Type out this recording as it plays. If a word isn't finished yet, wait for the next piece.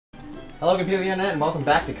Hello computer internet and welcome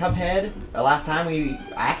back to Cuphead. Last time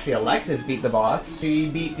actually Alexis beat the boss. She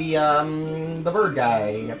beat the bird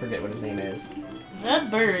guy. I forget what his name is.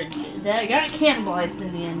 That bird that got cannibalized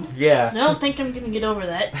in the end. Yeah. I don't think I'm gonna get over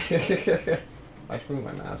that. I screwed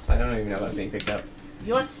my mouse. I don't even know that's being picked up.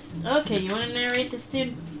 Okay, you wanna narrate this,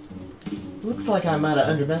 dude? Looks like I might have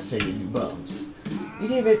underestimated you bums. You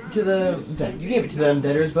gave it to them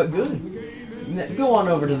debtors, but good. Go on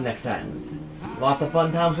over to the next island. Lots of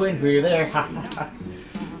fun times waiting for you there.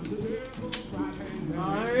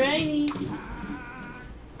 Alrighty.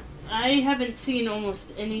 I haven't seen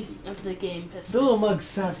almost any of the game The pistol. little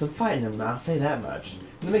mugs have some fight in them, I'll say that much.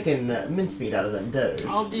 They're making mincemeat out of them debtors.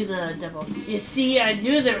 I'll do the devil. You see, I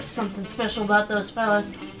knew there was something special about those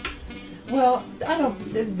fellas. Well, I don't...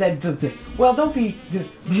 Well, don't be...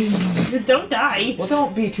 Don't die. Well,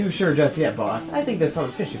 don't be too sure just yet, boss. I think there's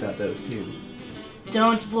something fishy about those two.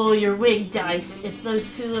 Don't blow your wig, Dice. If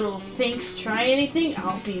those two little finks try anything,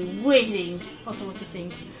 I'll be waiting. Also, what's a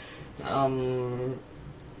fink? Isn't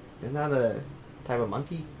that a type of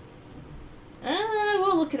monkey?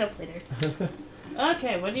 We'll look it up later.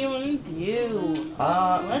 Okay, what do you want to do?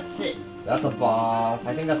 What's this? That's a boss.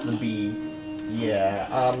 I think that's the bee. Yeah,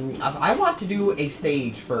 I want to do a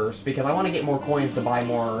stage first, because I want to get more coins to buy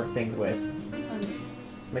more things with.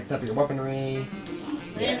 Mix up your weaponry.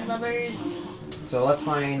 Land lovers. So let's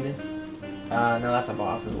find... no, that's a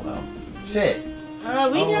boss as well. Shit!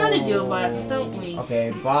 We know how to do a boss, don't we? Okay,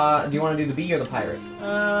 do you want to do the bee or the pirate?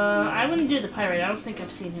 I want to do the pirate. I don't think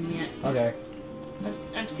I've seen him yet. Okay.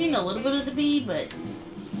 I've seen a little bit of the bee, but...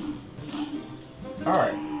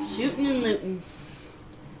 Alright. Shootin' and lootin'.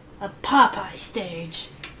 A Popeye stage.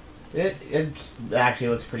 It actually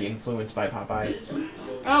looks pretty influenced by Popeye.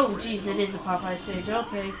 Oh, jeez, it is a Popeye stage.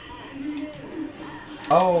 Okay.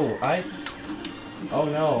 Oh, oh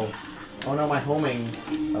no. Oh no, my homing...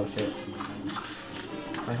 Oh shit.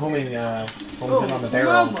 My homing, homes in on the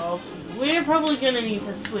barrel. Balls. We're probably gonna need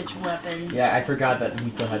to switch weapons. Yeah, I forgot that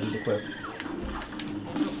he still had these equipped.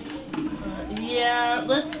 Yeah,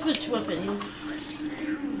 let's switch weapons.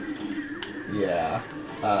 Yeah.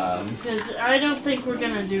 Because I don't think we're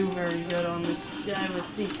gonna do very good on this guy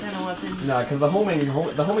with these kind of weapons. No, because the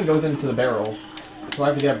homing goes into the barrel. So I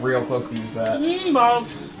have to get up real close to use that.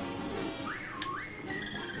 Balls.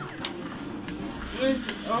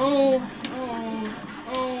 Oh.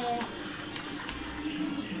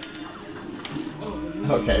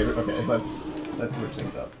 Okay, let's switch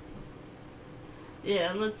things up.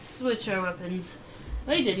 Yeah, let's switch our weapons.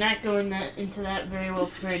 We did not go into that very well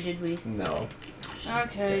prepared, did we? No.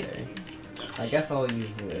 Okay. I guess I'll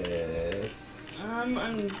use this. I'm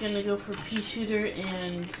gonna go for pea shooter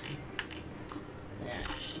and that,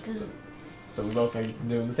 because. So we both are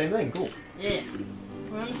doing the same thing. Cool. Yeah,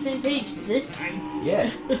 we're on the same page this time.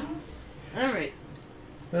 Yeah. All right.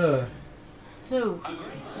 So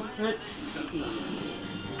let's see.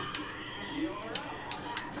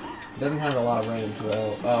 Doesn't have a lot of range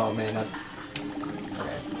though. Oh man, that's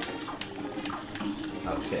okay.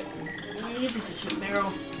 Oh shit. You piece of shit,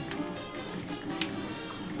 barrel.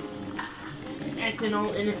 Acting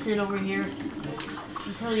all innocent over here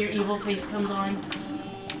until your evil face comes on.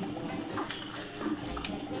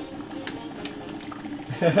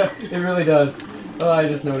 It really does. Oh, I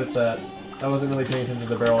just noticed that. I wasn't really paying attention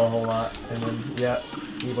to the barrel a whole lot, and then yeah,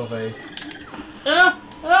 evil face.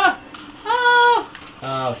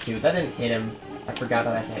 Oh shoot, that didn't hit him. I forgot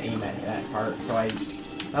that I had to aim at that part, so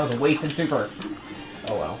that was a wasted super.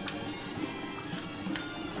 Oh well.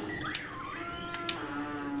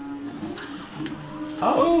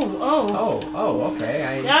 Oh,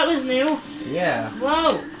 okay. That was new. Yeah.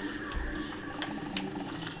 Whoa.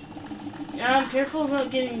 Yeah, I'm careful about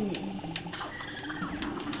getting...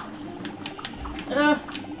 Damn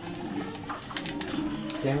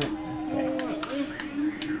it.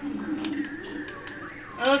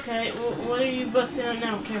 Okay, well, what are you busting out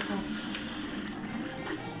now? Careful.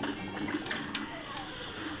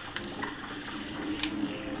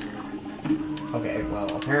 Okay,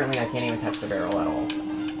 well, apparently I can't even touch the barrel at all.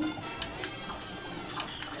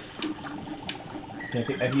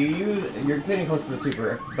 If you use... You're getting close to the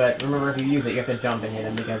super, but remember if you use it, you have to jump and hit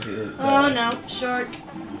him because... Oh no, shark.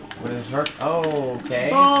 What is a shark? Oh, okay.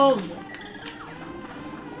 Balls!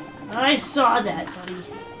 I saw that, buddy.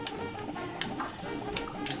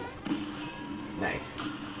 Nice.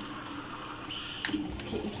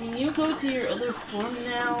 Can you go to your other form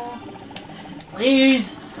now?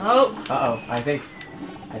 Please! Oh! Uh-oh, I think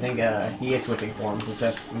he is switching forms, it's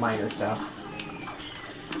just minor stuff.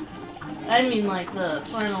 I mean like the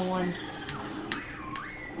final one.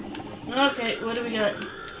 Okay, what do we got?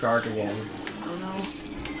 Shark again. Oh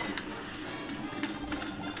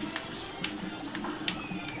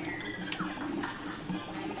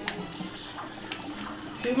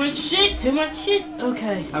Too much shit, too much shit.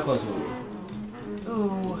 Okay. How close were we?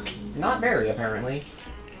 Ooh. Not very, apparently.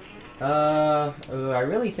 I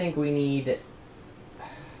really think we need...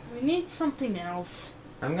 We need something else.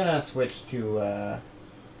 I'm gonna switch to,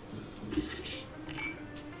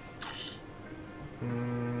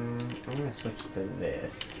 I'm gonna switch to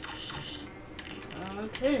this.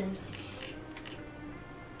 Okay.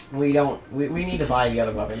 We need to buy the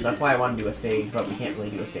other weapons. That's why I want to do a stage, but we can't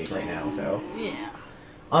really do a stage right now, so... Yeah.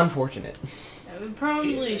 Unfortunate. Yeah, we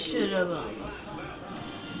probably should have,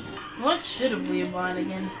 What should have we bought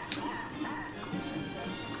again?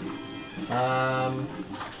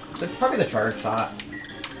 It's probably the charge shot.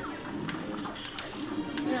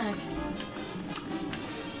 Yeah.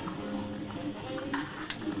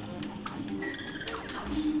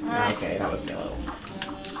 Okay, that was yellow.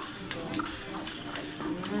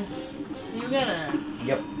 You gotta...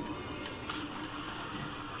 Yep.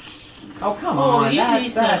 Oh, come Oh, on, you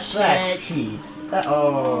piece of that's shit. cheap.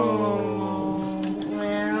 Oh,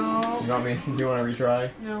 well... You want me? Do you want to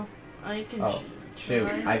retry? No, I can. Oh, shoot!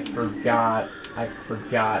 try. I forgot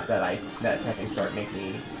that pressing start makes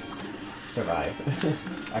me survive.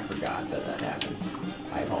 I forgot that happens.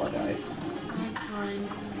 I apologize. That's fine.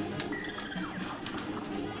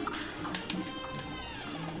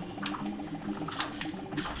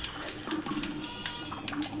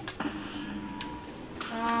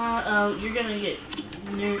 Oh, you're gonna get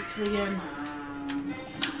nuked again.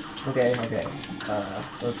 Okay.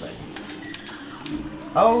 Those things.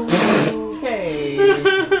 Okay.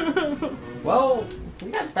 Well,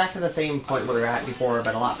 we got back to the same point where we were at before,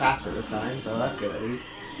 but a lot faster this time, so that's good at least.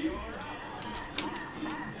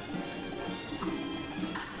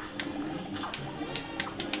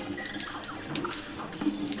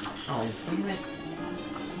 Oh, damn it.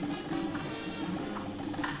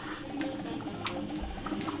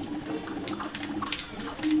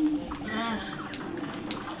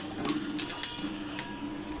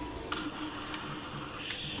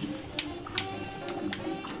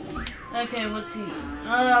 Okay, let's see.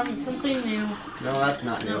 Something new. No, that's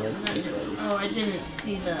not new. No, It's not just new. those. Oh, I didn't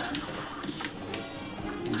see that.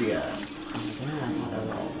 Yeah.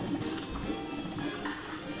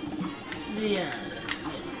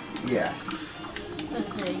 Yeah. The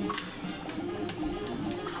thing.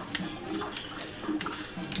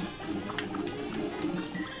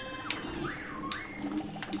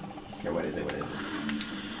 Okay, what is it?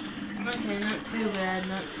 Okay, not too bad,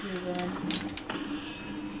 not too bad.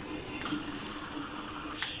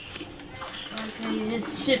 Okay,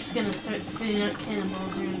 his ship's gonna start spitting out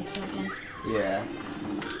cannonballs here in a second. Yeah.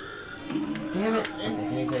 Damn it. Okay,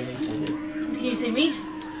 can you save me? Thank you. Can you see me?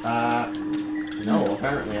 No,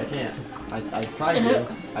 apparently I can't. I tried to.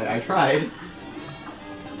 I tried.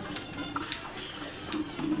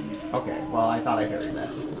 Okay, well, I thought I parried that.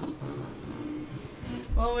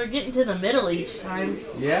 Well, we're getting to the middle each time.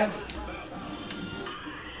 Yeah?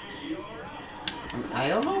 I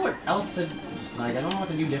don't know what else to... Like, I don't know what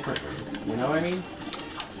to do differently. You know what I mean?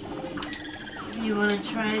 You wanna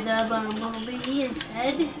try the bumblebee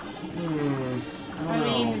instead? I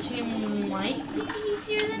mean, she might be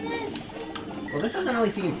easier than this. Well, this doesn't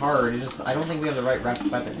really seem hard. It's just, I don't think we have the right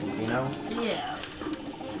weapons, you know? Yeah.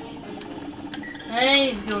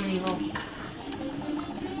 Hey, he's going evil.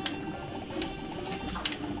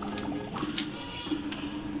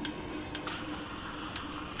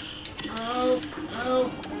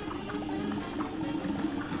 Oh.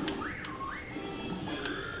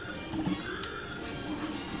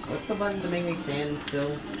 What's the button to make me stand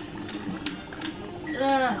still?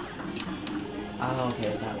 Oh, okay,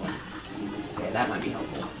 it's that one. Okay, that might be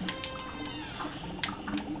helpful.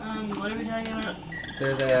 What are we talking about?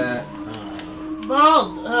 There's a...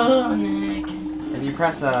 Balls! Oh, Nick. If you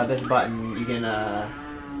press this button, you can,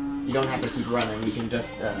 you don't have to keep running. You can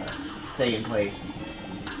just, stay in place.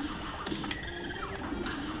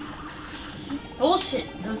 Bullshit!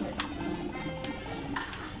 Okay.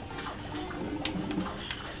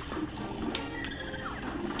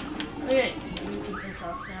 Okay, we can piss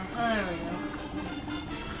off now. Oh, there we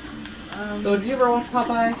go. So, did you ever watch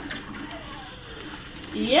Popeye?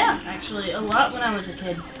 Yeah, actually, a lot when I was a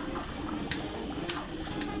kid.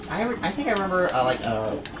 I think I remember, like,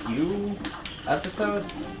 a few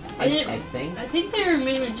episodes, I think. I think they were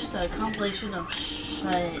mainly just a compilation of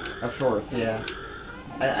shit. Of shorts, yeah.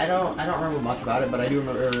 I don't remember much about it, but I do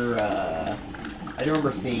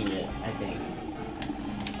remember seeing it, I think.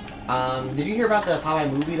 Did you hear about the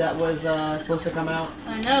Popeye movie that was, supposed to come out?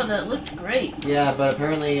 I know, that looked great. Yeah, but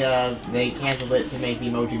apparently, they canceled it to make the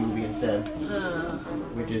Emoji Movie instead.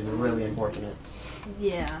 Which is really unfortunate.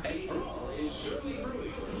 Yeah.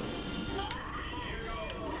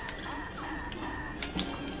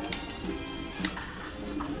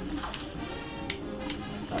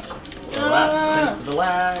 the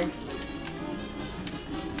lag.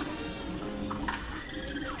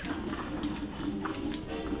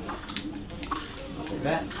 I'll take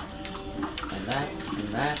that. And that.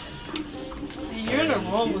 And that. And you're gonna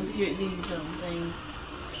roll with these things.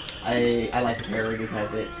 I like the parry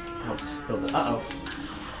because it helps build it. Uh-oh.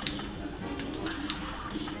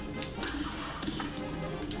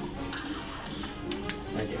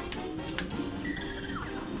 Thank you.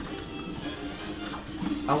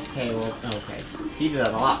 Okay, well, okay. He did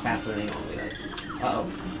that a lot faster than he normally does. Uh-oh.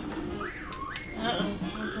 Uh-oh.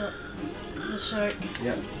 What's up? The shark.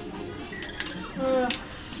 Yep.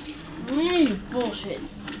 Bullshit.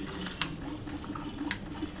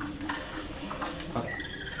 Okay.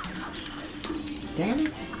 Damn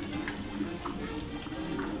it.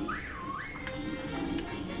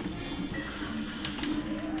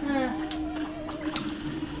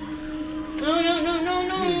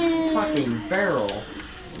 No. You fucking barrel.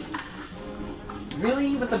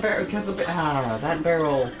 Really? With the barrel? Because that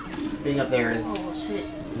barrel being up there is... Oh, shit.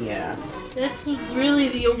 Yeah. That's really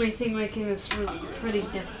the only thing making this really pretty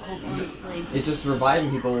difficult, honestly. It's just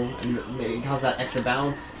reviving people and it causes that extra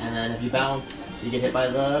bounce, and then if you bounce, you get hit by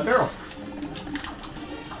the barrel.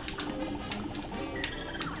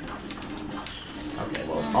 Okay,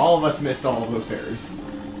 well, all of us missed all of those parries.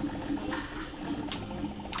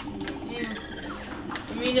 Yeah.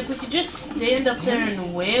 I mean, if we could just stand up there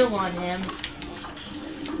and wail on him,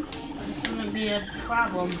 this wouldn't be a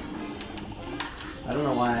problem. I don't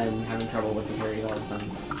know why I'm having trouble with the parries all of a sudden.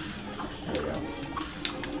 There we go.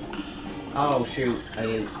 Oh, shoot.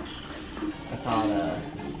 I thought,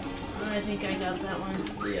 I think I got that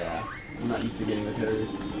one. yeah. I'm not used to getting the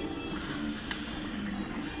parries.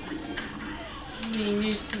 You mean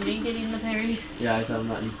used to me getting the parries? Yeah, I said I'm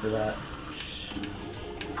not used to that.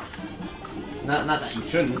 Not that you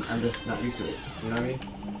shouldn't, I'm just not used to it. You know what I mean?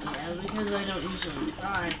 Yeah, because I don't usually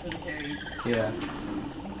try for the parries. Yeah.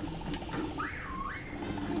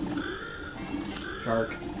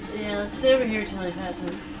 Shark. Yeah, let's stay over here till he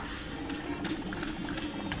passes.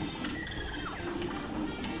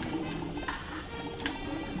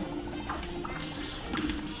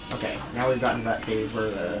 Okay, now we've gotten to that phase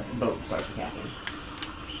where the boat starts attacking.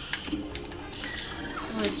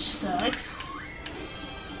 Which sucks.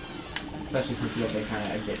 Especially since you have to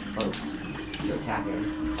kind of get close to attack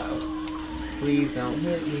him. Uh-oh. Please don't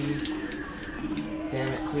hit me. Damn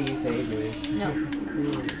it, please save me. No.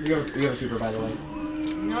 You have a super, by the way.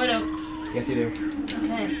 No, I don't. Yes, you do.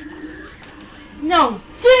 Okay. No!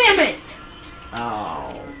 Damn it!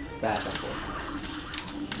 Oh, that's unfortunate.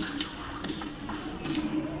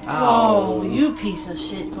 Oh, you piece of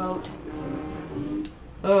shit boat.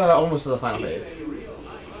 Almost to the final phase.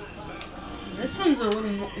 This one's a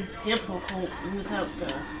little more difficult without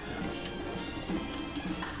the...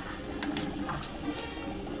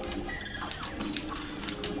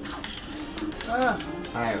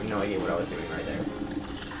 I have no idea what I was doing right there.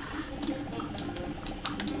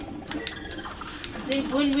 I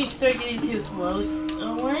think when we start getting too close...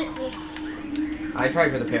 Oh, what? I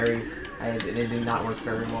tried for the parries. They did not work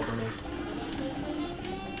very well for me.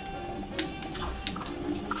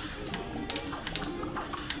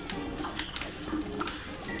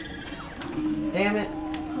 Damn it.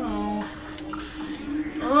 Oh.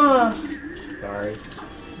 Ugh. Sorry.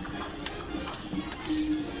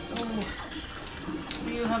 Oh.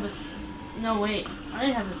 You have a... No, wait. I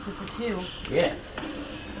have a super too. Yes.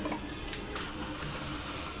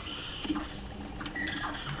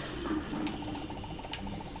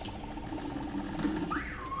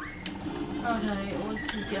 Okay,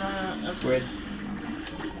 what's he got? Squid.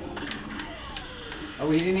 Oh,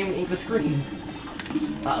 he didn't even eat the screen.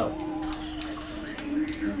 Uh-oh.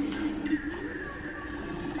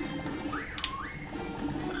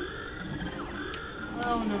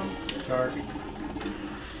 Oh no. Shark.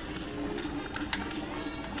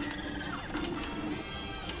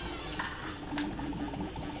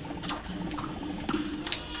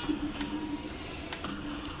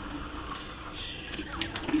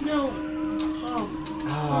 No.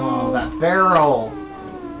 Oh, that barrel!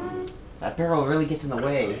 That barrel really gets in the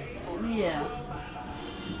way. Yeah.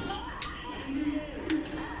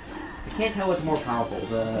 I can't tell what's more powerful,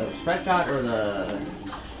 the spread shot or the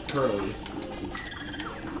curly.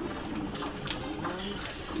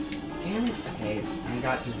 Damn it! Okay, I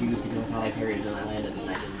got confused because I thought I parried and then I landed and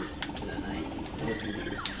I didn't. And then I was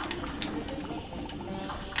confused.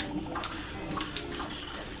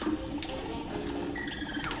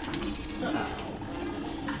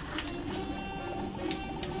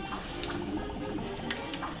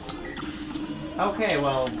 Okay,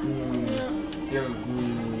 well, you're,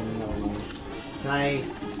 no. Can I,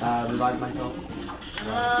 revive myself?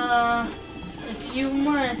 If you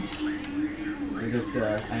must. I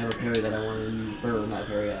have a parry that I want to use, or not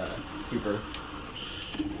parry, super.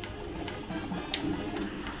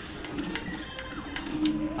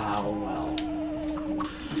 Oh, well.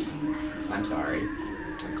 I'm sorry.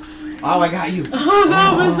 Oh, I got you! Oh,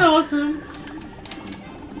 that was awesome!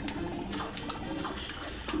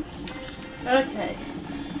 Okay.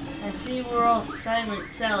 I see we're all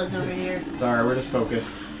silent salads over here. Sorry, we're just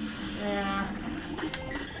focused. Yeah.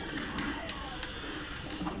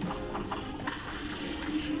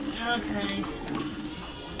 Okay.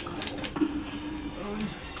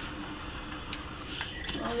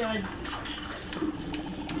 Oh god.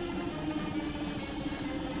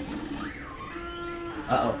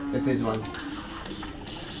 Uh-oh, it's his one.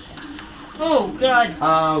 Oh god.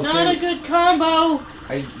 Oh, not a good combo!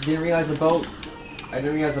 I didn't realize the boat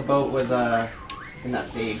was, in that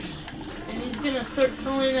stage. And he's gonna start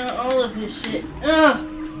pulling out all of his shit. Ugh!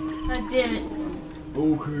 God damn it.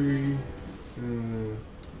 Okay.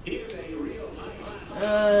 You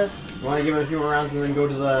wanna give it a few more rounds and then go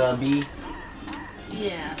to the B?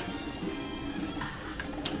 Yeah.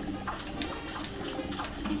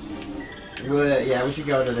 Yeah, we should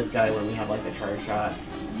go to this guy when we have like the charge shot.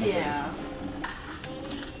 Yeah.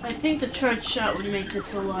 I think the charge shot would make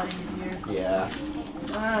this a lot easier. Yeah.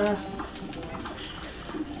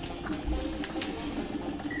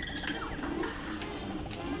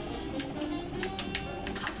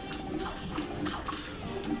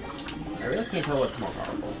 I really can't tell what's more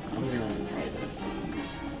powerful. I'm gonna try this.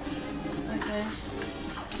 Okay.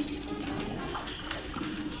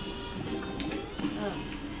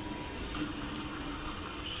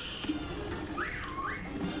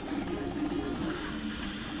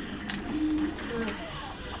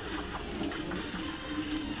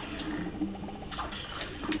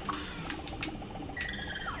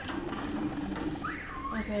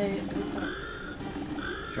 Okay, what's up?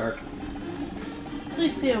 Shark.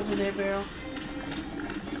 Please stay over there, Barrel.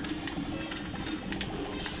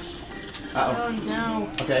 Uh-oh. Oh no.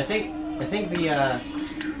 Okay, I think the,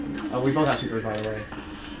 oh, we both have supers, by the way.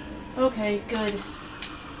 Okay, good.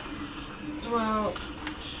 Well...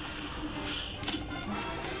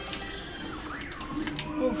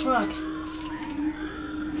 Oh, fuck.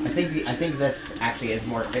 I think this actually is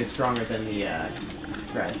stronger than the,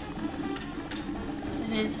 spread.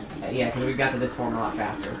 It is. Yeah, because we got to this form a lot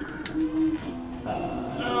faster.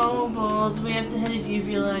 Oh, balls. We have to hit his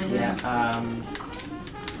UV line. Yeah,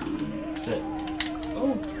 shit.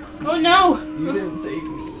 Oh. Oh, no! You didn't save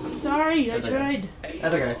me. I'm sorry, That's I tried. Okay.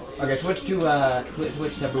 That's okay. Okay, switch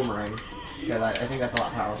to boomerang. Because I think that's a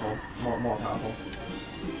lot powerful. More powerful.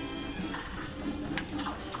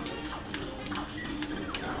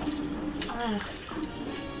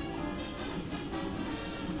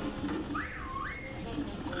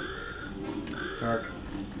 Shark.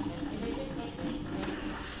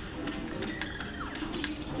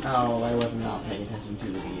 Oh, I was not paying attention to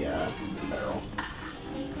the barrel.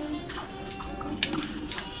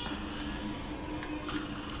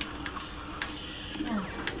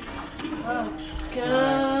 Oh,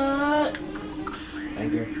 God.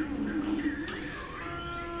 Thank you.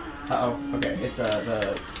 Uh-oh. Okay, it's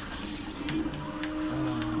the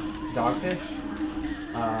dogfish.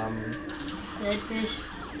 Dead fish.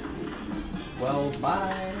 Well,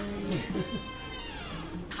 bye.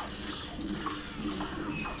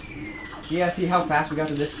 Yeah, see how fast we got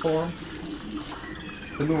to this form?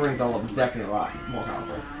 The boomerang's definitely a lot more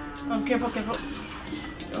powerful. Oh, careful, careful.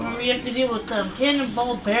 Remember, you have to deal with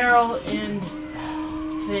cannonball, barrel, and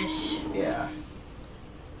fish. Yeah.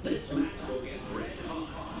 Damn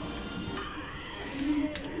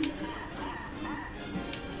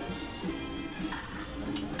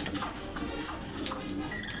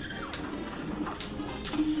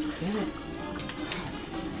it.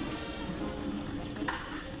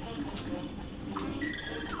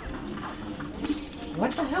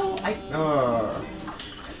 What the hell?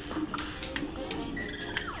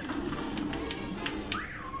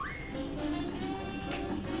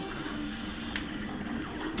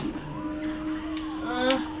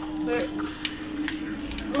 Where?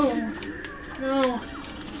 Oh, no.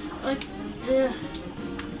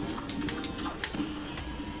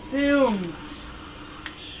 Boom.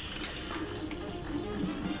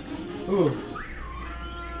 Ooh.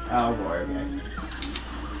 Oh boy, okay.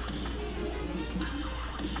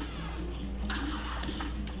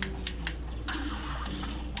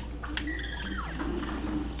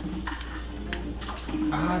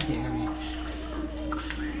 Ah, damn it.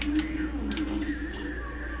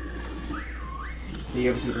 Do you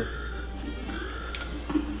have a super?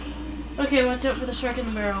 Okay, watch out for the shark in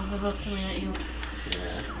the barrel. They're both coming at you.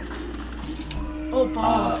 Yeah. Oh,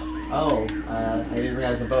 balls. I didn't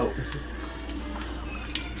realize a boat.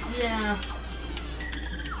 Yeah.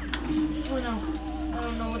 Oh no. I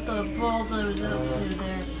don't know what the balls I was up to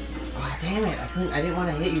there. Oh, damn it. I didn't want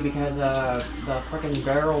to hit you because the frickin'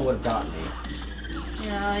 barrel would have gotten me.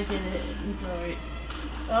 Yeah, I get it. It's alright.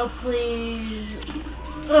 Oh, please.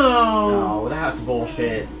 Oh! No, that's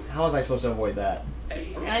bullshit. How was I supposed to avoid that?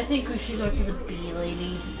 I think we should go to the bee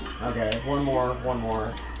lady. Okay, one more,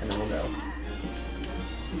 and then we'll go.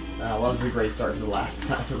 Well, that was a great start to the last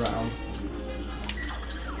round.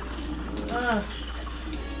 There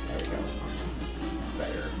we go.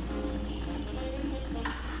 Better.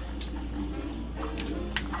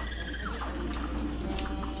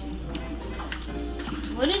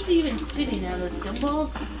 What is he even spitting out? Those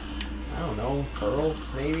gumballs? I don't know.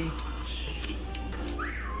 Pearls, maybe?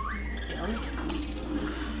 Gum?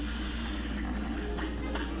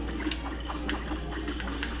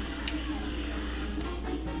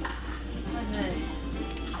 Okay.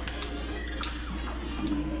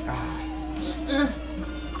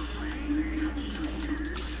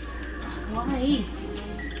 Why?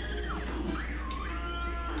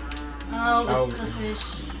 Oh, it's the fish.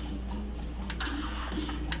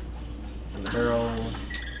 And the barrel.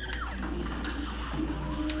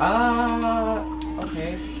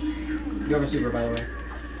 Okay. You have a super, by the way.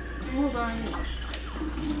 Hold on.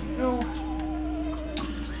 No.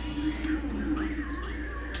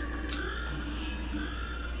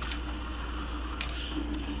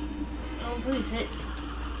 Oh, please hit.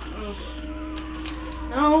 Okay.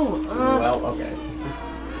 No. Well, okay.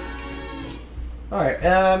 Alright,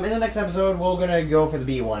 in the next episode, we're gonna go for the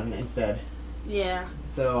B one instead. Yeah.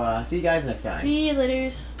 So, see you guys next time. See you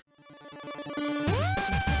later.